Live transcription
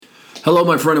Hello,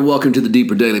 my friend, and welcome to the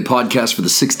Deeper Daily Podcast for the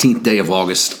 16th day of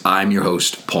August. I'm your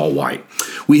host, Paul White.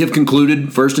 We have concluded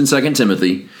 1st and 2nd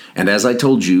Timothy, and as I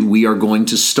told you, we are going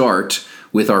to start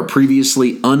with our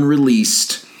previously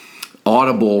unreleased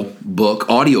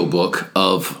audiobook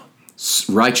of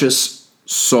Righteous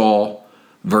Saul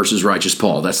versus Righteous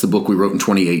Paul. That's the book we wrote in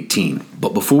 2018.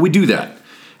 But before we do that,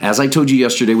 as I told you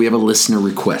yesterday, we have a listener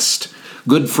request.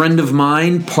 Good friend of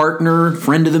mine, partner,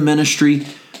 friend of the ministry,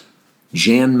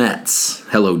 Jan Metz.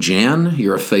 Hello, Jan.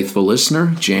 You're a faithful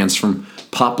listener. Jan's from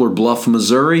Poplar Bluff,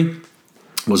 Missouri.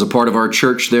 Was a part of our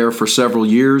church there for several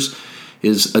years.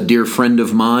 Is a dear friend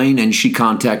of mine, and she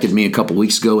contacted me a couple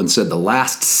weeks ago and said the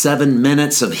last 7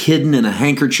 minutes of Hidden in a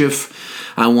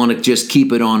Handkerchief, I want to just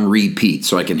keep it on repeat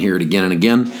so I can hear it again and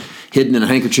again. Hidden in a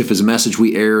Handkerchief is a message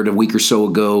we aired a week or so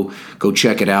ago. Go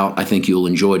check it out. I think you'll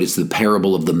enjoy it. It's the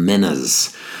parable of the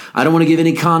minas. I don't want to give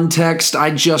any context.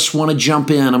 I just want to jump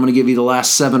in. I'm going to give you the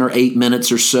last 7 or 8 minutes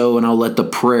or so, and I'll let the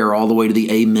prayer all the way to the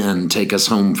amen take us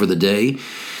home for the day.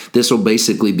 This will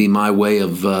basically be my way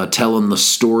of telling the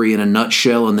story in a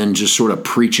nutshell and then just sort of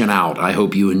preaching out. I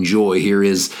hope you enjoy. Here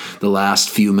is the last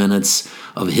few minutes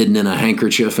of Hidden in a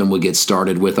Handkerchief, and we'll get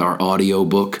started with our audio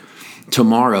book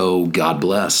tomorrow. God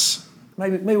bless.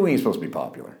 Maybe we ain't supposed to be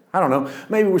popular. I don't know.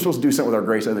 Maybe we're supposed to do something with our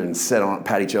grace other than sit on,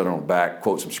 pat each other on the back,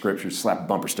 quote some scriptures, slap a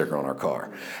bumper sticker on our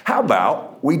car. How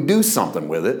about we do something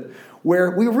with it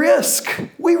where we risk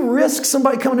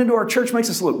somebody coming into our church makes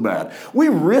us look bad. We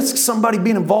risk somebody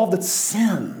being involved in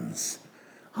sins.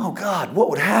 Oh God, what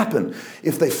would happen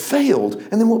if they failed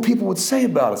and then what people would say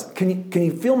about us? Can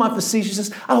you feel my facetiousness?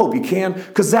 I hope you can,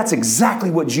 because that's exactly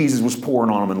what Jesus was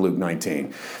pouring on them in Luke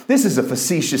 19. This is a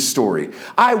facetious story.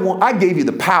 I gave you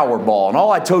the Powerball, and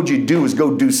all I told you to do is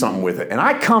go do something with it. And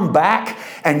I come back,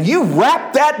 and you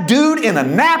wrapped that dude in a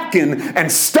napkin and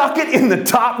stuck it in the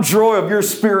top drawer of your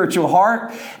spiritual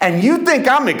heart, and you think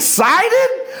I'm excited?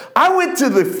 I went to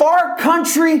the far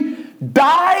country,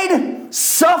 died,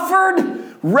 suffered,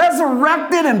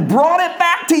 resurrected, and brought it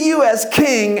back to you as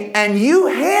king, and you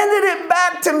handed it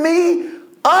back to me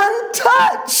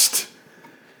untouched.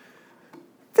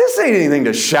 This ain't anything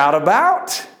to shout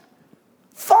about.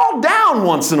 Fall down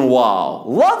once in a while.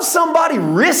 Love somebody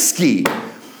risky.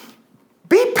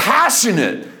 Be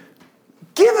passionate.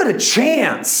 Give it a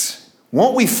chance.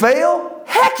 Won't we fail?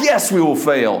 Heck yes, we will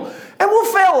fail. And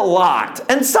we'll fail a lot.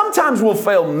 And sometimes we'll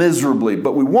fail miserably,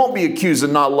 but we won't be accused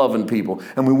of not loving people.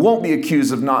 And we won't be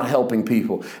accused of not helping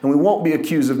people. And we won't be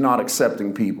accused of not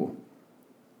accepting people.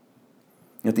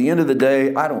 At the end of the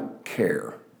day, I don't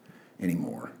care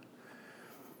anymore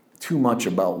too much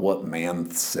about what man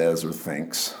says or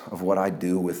thinks of what I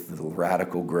do with the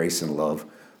radical grace and love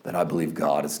that I believe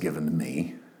God has given to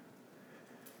me,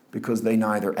 because they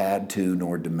neither add to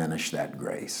nor diminish that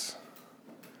grace.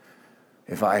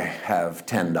 If I have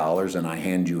 $10 and I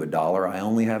hand you $1, I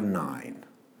only have 9.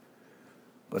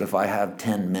 But if I have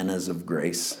 10 minas of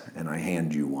grace and I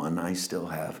hand you 1, I still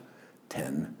have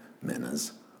 10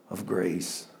 minas of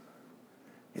grace.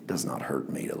 It does not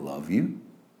hurt me to love you.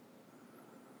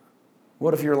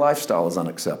 What if your lifestyle is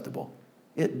unacceptable?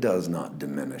 It does not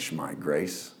diminish my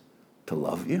grace to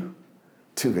love you,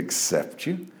 to accept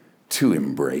you, to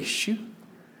embrace you.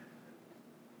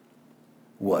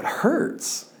 What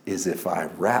hurts is if I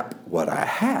wrap what I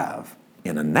have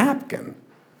in a napkin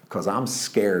because I'm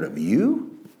scared of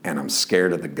you and I'm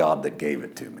scared of the God that gave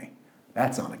it to me.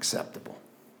 That's unacceptable.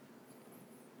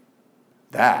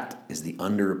 That is the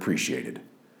underappreciated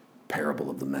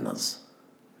parable of the minas.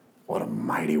 What a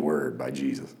mighty word by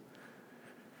Jesus.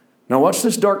 Now watch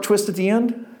this dark twist at the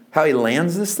end. How he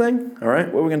lands this thing. All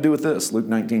right, what are we going to do with this? Luke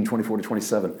 19, 24 to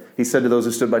 27. He said to those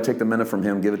who stood by, take the mina from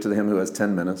him, give it to him who has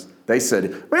 10 minas. They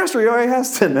said, Master, he already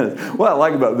has 10 minas. What I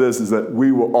like about this is that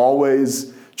we will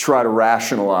always try to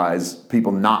rationalize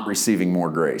people not receiving more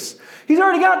grace. He's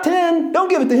already got 10. Don't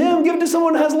give it to him. Give it to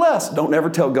someone who has less. Don't ever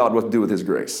tell God what to do with his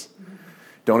grace.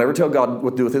 Don't ever tell God what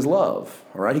to do with his love.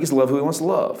 All right? He gets to love who he wants to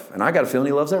love. And I got a feeling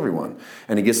he loves everyone.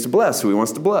 And he gets to bless who he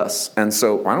wants to bless. And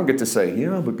so I don't get to say,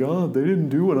 yeah, but God, they didn't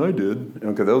do what I did.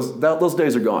 Okay, those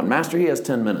days are gone. Master, he has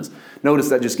 10 minutes. Notice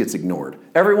that just gets ignored.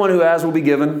 Everyone who has will be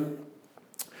given.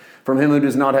 From him who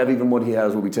does not have, even what he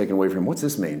has will be taken away from him. What's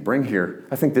this mean? Bring here.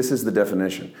 I think this is the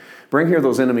definition. Bring here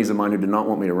those enemies of mine who do not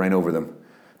want me to reign over them,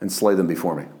 and slay them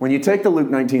before me. When you take the Luke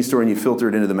 19 story and you filter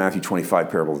it into the Matthew 25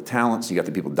 parable of the talents, you got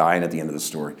the people dying at the end of the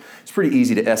story. It's pretty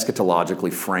easy to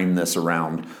eschatologically frame this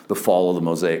around the fall of the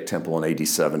Mosaic temple in AD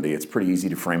 70. It's pretty easy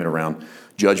to frame it around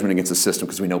judgment against the system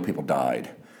because we know people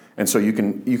died. And so you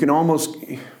can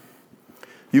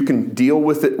deal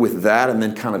with it with that and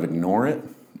then kind of ignore it.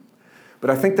 But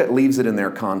I think that leaves it in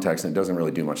their context, and it doesn't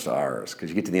really do much to ours, because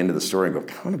you get to the end of the story and go,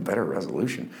 kind of better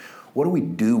resolution. What do we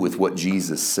do with what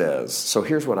Jesus says? So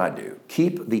here's what I do.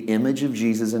 Keep the image of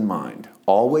Jesus in mind.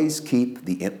 Always keep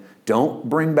don't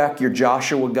bring back your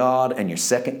Joshua God and your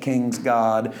 2 Kings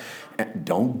God.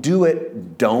 Don't do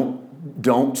it.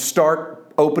 Don't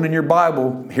start opening your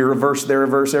Bible, here a verse, there a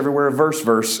verse, everywhere a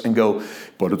verse, and go,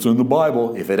 but it's in the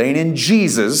Bible. If it ain't in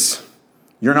Jesus,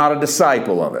 you're not a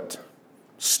disciple of it.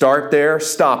 Start there,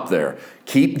 stop there.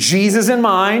 Keep Jesus in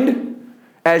mind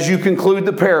as you conclude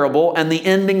the parable, and the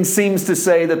ending seems to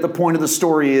say that the point of the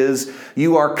story is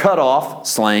you are cut off,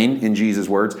 slain in Jesus'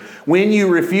 words, when you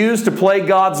refuse to play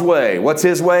God's way. What's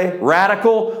His way?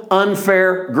 Radical,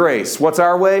 unfair grace. What's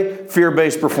our way?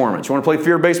 Fear-based performance. You want to play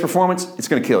fear-based performance? It's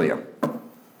going to kill you.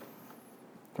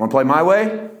 Want to play my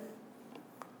way?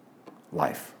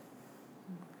 Life.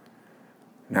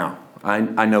 Now,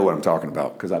 I know what I'm talking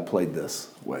about because I played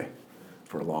this way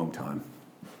for a long time.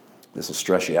 This will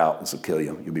stress you out. This will kill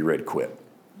you. You'll be ready to quit.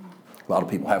 A lot of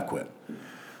people have quit.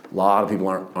 A lot of people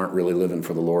aren't really living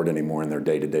for the Lord anymore in their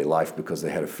day-to-day life because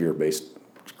they had a fear-based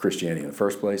Christianity in the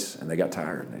first place, and they got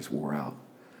tired and they just wore out.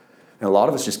 And a lot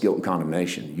of it's just guilt and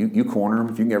condemnation. You corner them.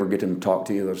 If you can ever get them to talk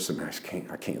to you, they'll say,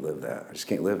 I can't live that. I just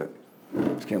can't live it. I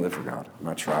just can't live for God.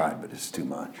 I tried, but it's too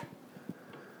much.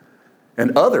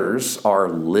 And others are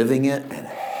living it and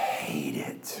hate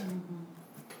it.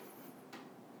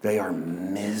 They are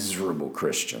miserable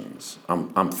Christians.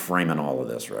 I'm framing all of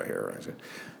this right here.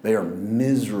 They are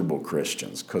miserable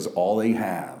Christians because all they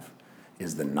have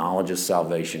is the knowledge of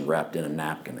salvation wrapped in a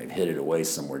napkin. They've hid it away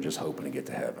somewhere just hoping to get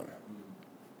to heaven.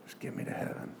 Just get me to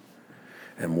heaven.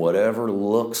 And whatever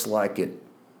looks like it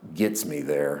gets me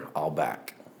there, I'll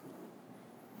back.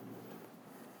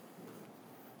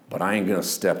 But I ain't going to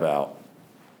step out.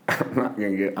 I'm not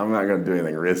going to do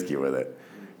anything risky with it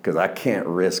because I can't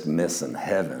risk missing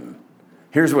heaven.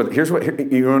 Here's what you want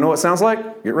to know what it sounds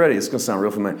like? Get ready. It's going to sound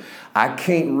real familiar. I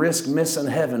can't risk missing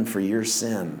heaven for your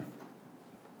sin.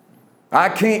 I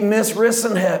can't miss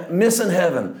missing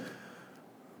heaven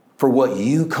for what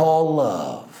you call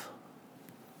love.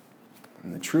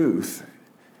 And the truth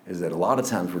is that a lot of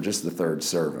times we're just the third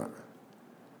servant.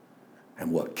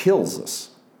 And what kills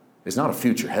us is not a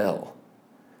future hell.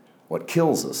 What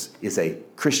kills us is a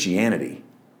Christianity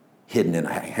hidden in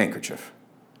a handkerchief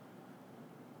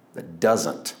that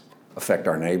doesn't affect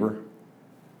our neighbor,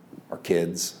 our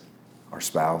kids, our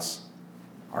spouse,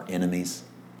 our enemies,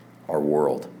 our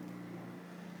world.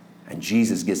 And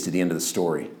Jesus gets to the end of the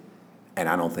story, and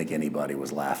I don't think anybody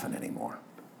was laughing anymore.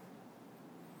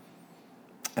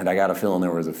 And I got a feeling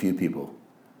there was a few people,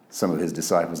 some of his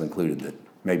disciples included, that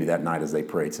maybe that night as they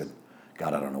prayed said,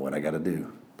 God, I don't know what I got to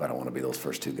do, but I don't want to be those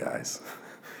first two guys.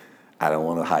 I don't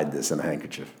want to hide this in a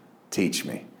handkerchief. Teach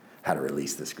me how to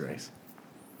release this grace.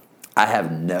 I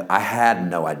had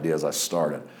no idea as I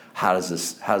started, how does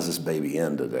this baby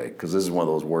end today? Because this is one of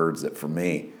those words that for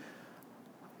me,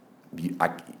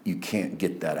 you can't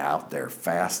get that out there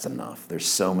fast enough. There's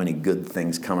so many good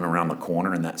things coming around the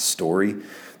corner in that story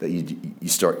that you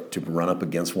start to run up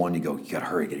against one. You go, you got to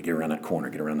hurry, get around that corner,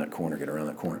 get around that corner, get around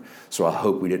that corner. So I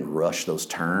hope we didn't rush those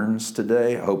turns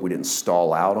today. I hope we didn't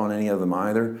stall out on any of them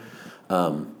either.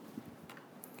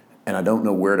 And I don't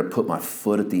know where to put my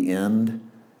foot at the end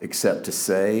except to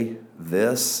say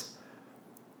this.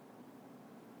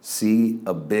 See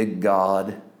a big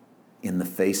God in the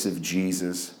face of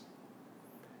Jesus.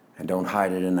 And don't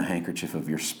hide it in the handkerchief of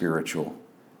your spiritual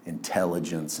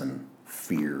intelligence and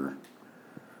fear.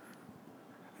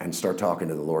 And start talking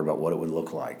to the Lord about what it would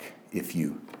look like if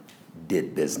you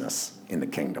did business in the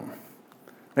kingdom.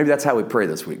 Maybe that's how we pray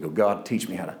this week. Go, God, teach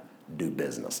me how to do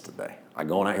business today. I'm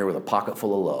going out here with a pocket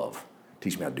full of love.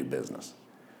 Teach me how to do business.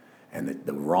 And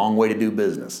the wrong way to do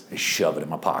business is shove it in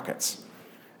my pockets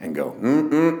and go,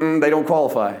 they don't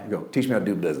qualify. Go, teach me how to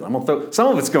do business. I'm going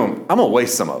to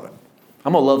waste some of it.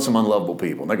 I'm going to love some unlovable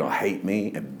people, and they're going to hate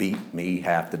me and beat me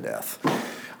half to death.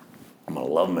 I'm going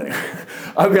to love them anyway.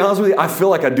 I'll be honest with you, I feel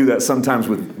like I do that sometimes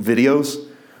with videos.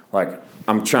 Like,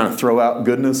 I'm trying to throw out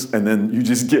goodness, and then you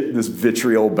just get this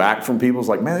vitriol back from people. It's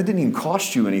like, man, it didn't even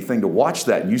cost you anything to watch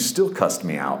that, and you still cussed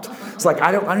me out. It's like,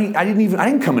 I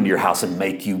didn't come into your house and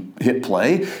make you hit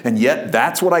play, and yet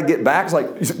that's what I get back. It's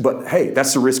like, but hey,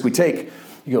 that's the risk we take.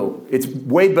 You go, it's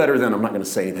way better than I'm not going to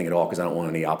say anything at all because I don't want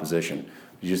any opposition.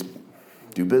 You just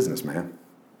do business, man.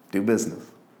 Do business.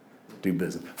 Do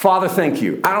business. Father, thank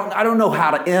you. I don't know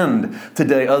how to end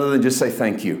today other than just say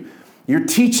thank you. You're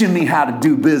teaching me how to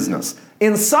do business.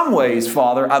 In some ways,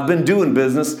 Father, I've been doing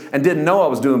business and didn't know I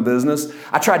was doing business.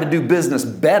 I tried to do business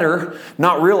better,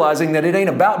 not realizing that it ain't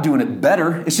about doing it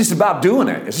better. It's just about doing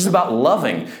it. It's just about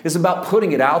loving. It's about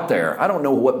putting it out there. I don't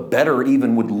know what better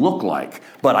even would look like,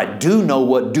 but I do know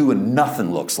what doing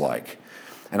nothing looks like.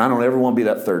 And I don't ever want to be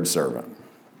that third servant.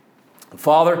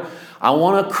 Father, I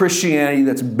want a Christianity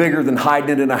that's bigger than hiding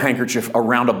it in a handkerchief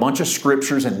around a bunch of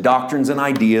scriptures and doctrines and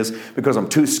ideas because I'm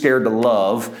too scared to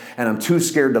love and I'm too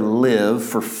scared to live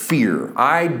for fear.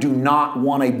 I do not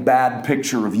want a bad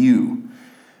picture of you.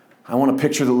 I want a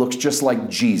picture that looks just like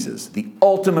Jesus, the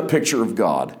ultimate picture of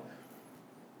God,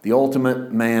 the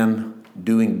ultimate man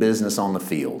doing business on the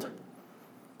field.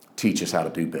 Teach us how to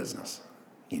do business.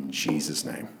 In Jesus'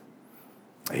 name,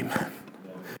 amen.